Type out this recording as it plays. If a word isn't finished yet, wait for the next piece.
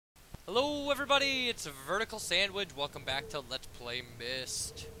Hello everybody, it's VerticalSandwich. Welcome back to Let's Play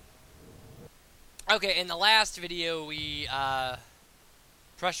Myst. Okay, in the last video we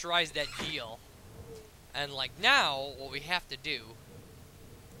pressurized that deal. And like now, what we have to do,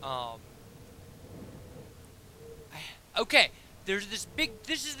 okay, there's this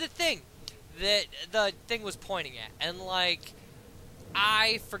this is the thing that the thing was pointing at. And like,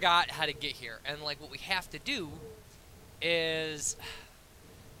 I forgot how to get here. And like, what we have to do is...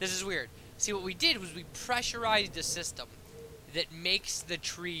 This is weird. See, what we did was we pressurized a system that makes the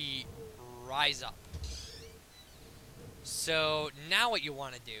tree rise up. So now what you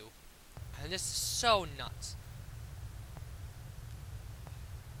want to do, and this is so nuts,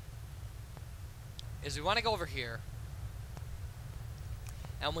 is we want to go over here,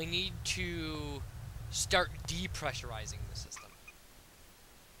 and we need to start depressurizing the system.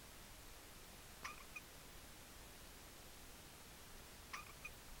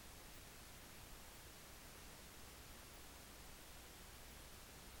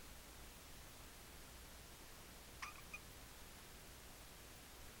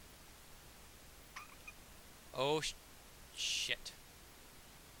 Oh, shit.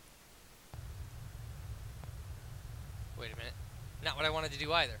 Wait a minute. Not what I wanted to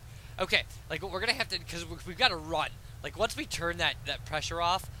do either. Okay, like what we're gonna have to, because we've got to run. Like once we turn that pressure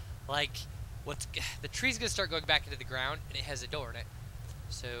off, like the tree's gonna start going back into the ground, and it has a door in it.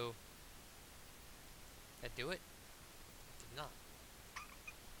 So, that do it? Did not.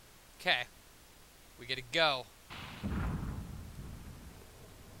 Okay, we gotta go.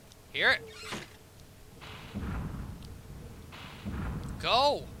 Hear it?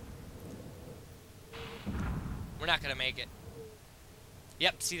 Go! We're not gonna make it.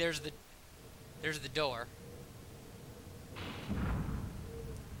 Yep, see there's the door.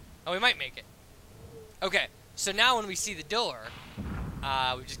 Oh, we might make it. Okay, so now when we see the door,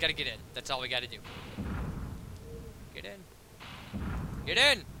 we just gotta get in. That's all we gotta do. Get in. Get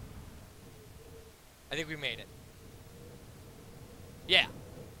in! I think we made it. Yeah.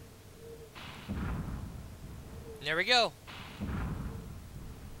 And there we go.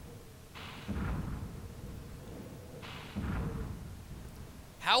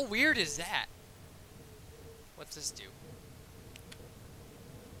 How weird is that? What's this do?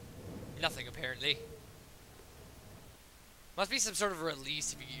 Nothing, apparently. Must be some sort of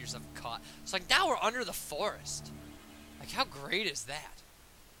release if you get yourself caught. So, like, now we're under the forest. Like, how great is that?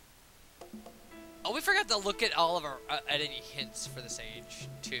 Oh, we forgot to look at all of our, at any hints for this age,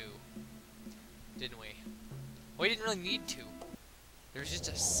 too. Didn't we? We didn't really need to. There's just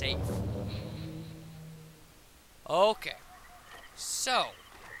a safe. Okay. So...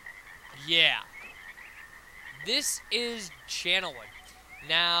 yeah, this is Channelwood.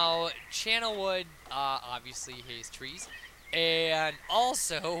 Now, Channelwood obviously has trees, and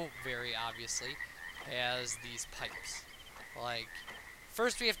also, very obviously, has these pipes. Like,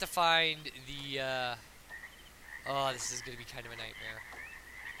 first we have to find the, oh, this is going to be kind of a nightmare.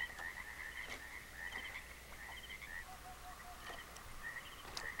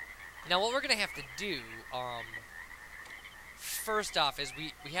 Now, what we're going to have to do, first off, is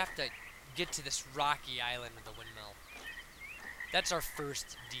we have to get to this rocky island with the windmill. That's our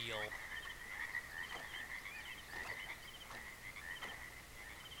first deal.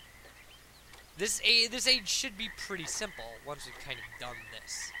 This age should be pretty simple once we've kind of done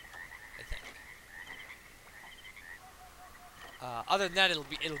this, I think. Other than that, it'll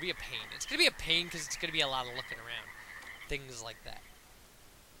be a pain. It's gonna be a pain because it's gonna be a lot of looking around, things like that.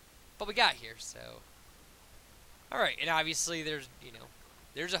 But we got here, so. All right, and obviously there's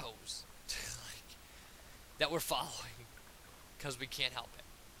a hose like, that we're following because we can't help it.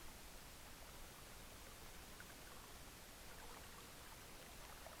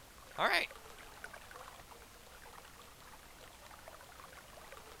 All right.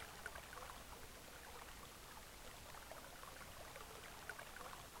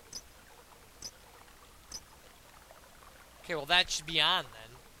 Okay, well that should be on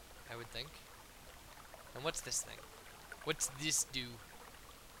then, I would think. And what's this thing? What's this do?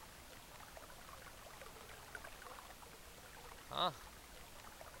 Huh?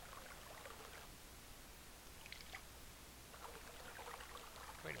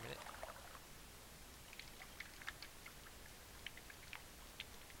 Wait a minute.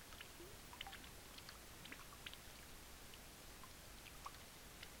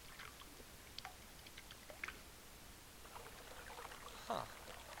 Huh.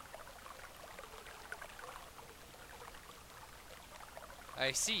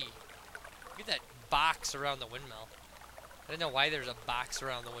 I see. Look at that box around the windmill. I don't know why there's a box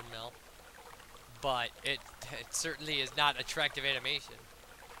around the windmill, but it certainly is not attractive animation.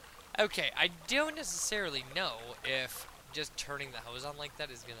 Okay, I don't necessarily know if just turning the hose on like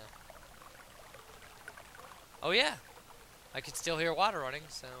that is gonna... Oh yeah, I can still hear water running,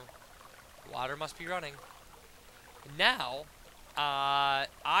 so water must be running. Now,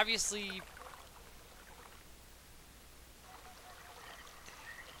 obviously...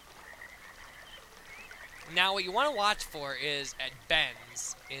 Now what you want to watch for is at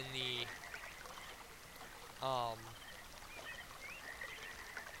bends in the...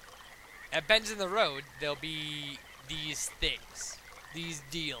 At bends in the road, there'll be these things. These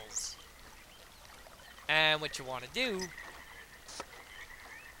deals. And what you want to do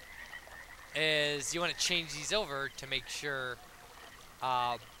is you want to change these over to make sure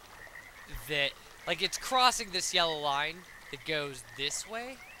that, like, it's crossing this yellow line that goes this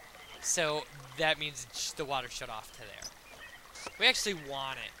way. So that means the water shut off to there. We actually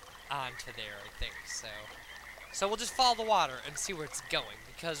want it onto there, I think, so... So we'll just follow the water and see where it's going,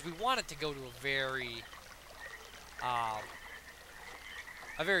 because we want it to go to a very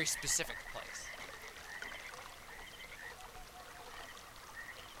specific place.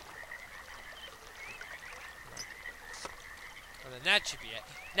 And then that should be it.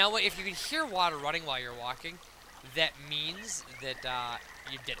 Now, if you can hear water running while you're walking, that means that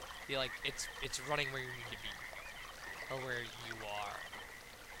you did it. You're like, it's running where you need to be, or where you are.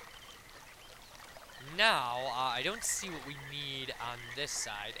 Now, I don't see what we need on this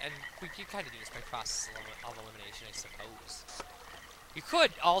side, and we can kind of do this by process of elimination, I suppose. You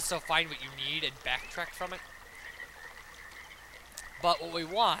could also find what you need and backtrack from it, but what we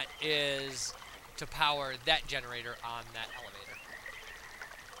want is to power that generator on that elevator.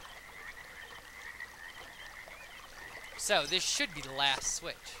 So, this should be the last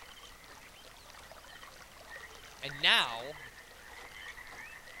switch. And now,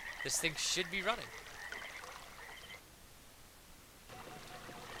 this thing should be running.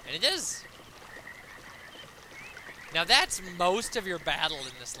 And it is. Now that's most of your battle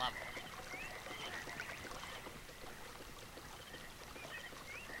in this level.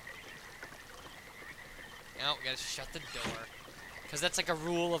 Now we gotta shut the door. Because that's like a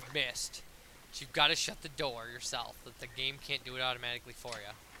rule of Myst. You've got to shut the door yourself. That the game can't do it automatically for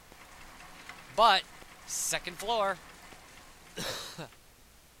you. But, second floor.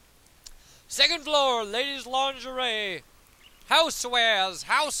 Second floor, ladies' lingerie. Housewares,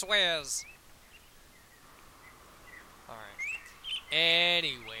 housewares. Alright.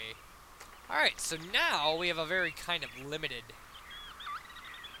 Anyway. Alright, so now we have a very kind of limited,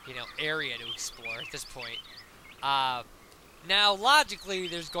 area to explore at this point. Now, logically,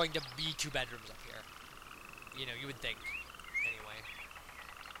 there's going to be 2 bedrooms up here. You would think. Anyway.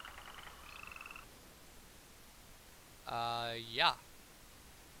 Yeah.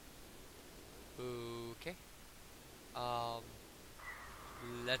 Okay.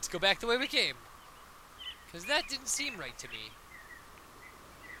 Let's go back the way we came. Because that didn't seem right to me.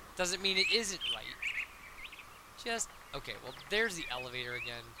 Doesn't mean it isn't right. Just, okay, well, there's the elevator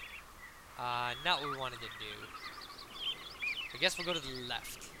again. Not what we wanted to do. I guess we'll go to the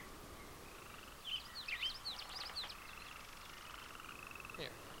left.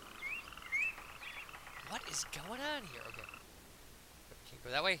 Here. What is going on here? Okay. Can't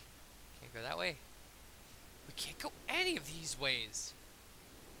go that way. Can't go that way. We can't go any of these ways.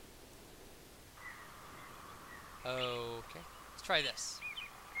 Okay. Let's try this.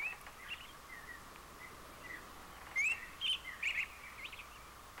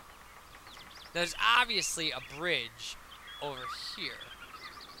 There's obviously a bridge over here.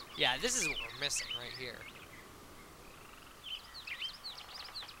 Yeah, this is what we're missing right here.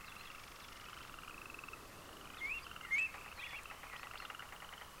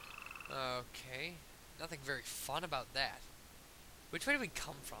 Okay. Nothing very fun about that. Which way did we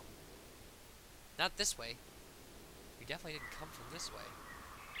come from? Not this way. We definitely didn't come from this way.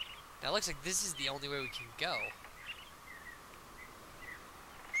 Now it looks like this is the only way we can go.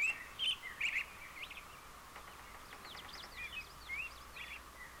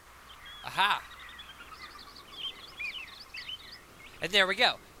 Aha! And there we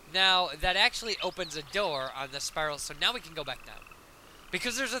go. Now, that actually opens a door on the spiral, so now we can go back down.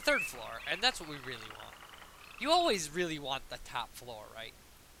 Because there's a 3rd floor, and that's what we really want. You always really want the top floor, right?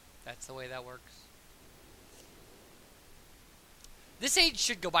 That's the way that works. This age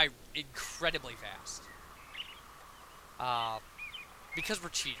should go by incredibly fast. Because we're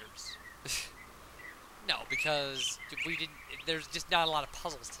cheaters. No, because there's just not a lot of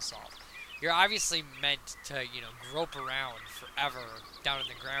puzzles to solve. You're obviously meant to, grope around forever down in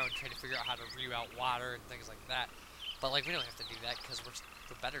the ground trying to figure out how to reroute water and things like that. But, we don't have to do that because we're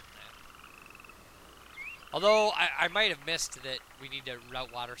better than Although, I might have missed that we need to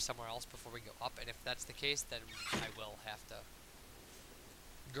route water somewhere else before we go up, and if that's the case, then I will have to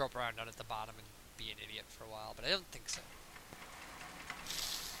grope around down at the bottom and be an idiot for a while, but I don't think so.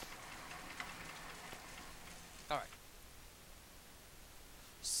 Alright.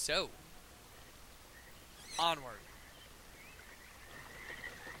 So, onward.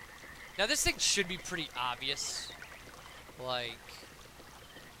 Now this thing should be pretty obvious, like,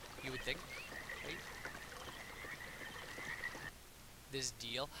 you would think, right? This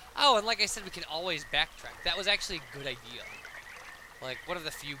deal. Oh, and like I said, we can always backtrack. That was actually a good idea. Like, one of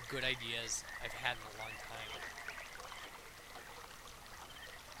the few good ideas I've had in a long time.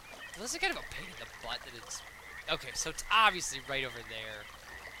 Well, this is kind of a pain in the butt that it's... Okay, so it's obviously right over there.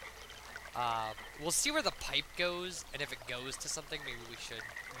 We'll see where the pipe goes, and if it goes to something, maybe we should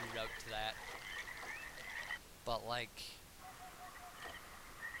reroute to that. But, like...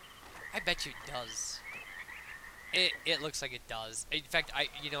 I bet you it does. It looks like it does. In fact,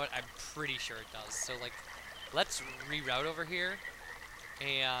 you know what? I'm pretty sure it does. So, like, let's reroute over here.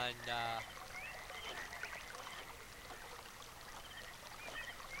 And,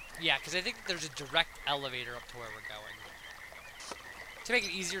 yeah, because I think there's a direct elevator up to where we're going. To make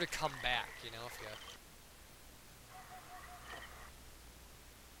it easier to come back, you know, if you...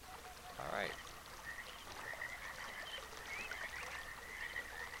 Alright.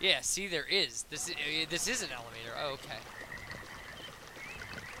 Yeah, see, there is. This is an elevator. Oh, okay.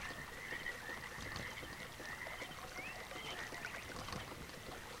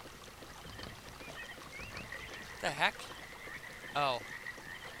 The heck? Oh.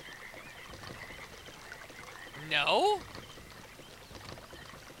 No?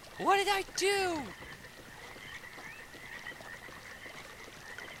 What did I do?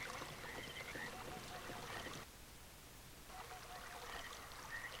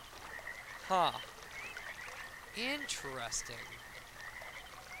 Huh. Interesting.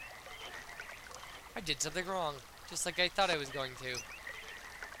 I did something wrong, just like I thought I was going to.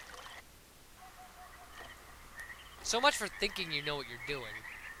 So much for thinking you know what you're doing.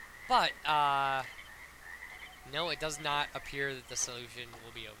 But, no, it does not appear that the solution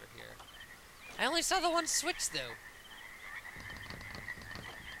will be over here. I only saw the one switch, though.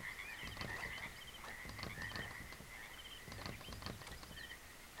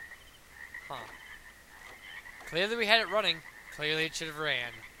 Huh. Clearly we had it running. Clearly it should have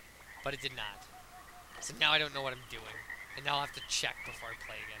ran. But it did not. So now I don't know what I'm doing. And now I'll have to check before I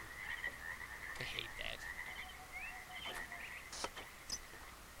play again. I hate that.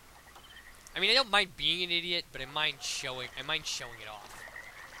 I mean, I don't mind being an idiot, but I mind showing it off.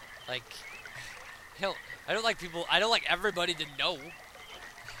 Like, I don't like everybody to know.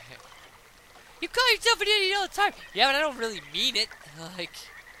 You call yourself an idiot all the time. Yeah, but I don't really mean it. Like,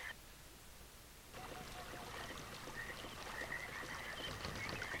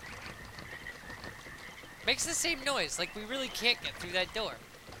 makes the same noise. Like, we really can't get through that door.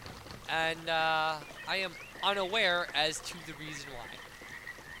 And, I am unaware as to the reason why.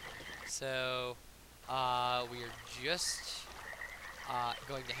 So, we are just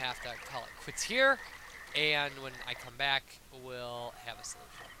going to have to call it quits here, and when I come back, we'll have a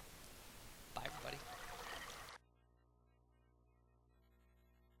solution. Bye, everybody.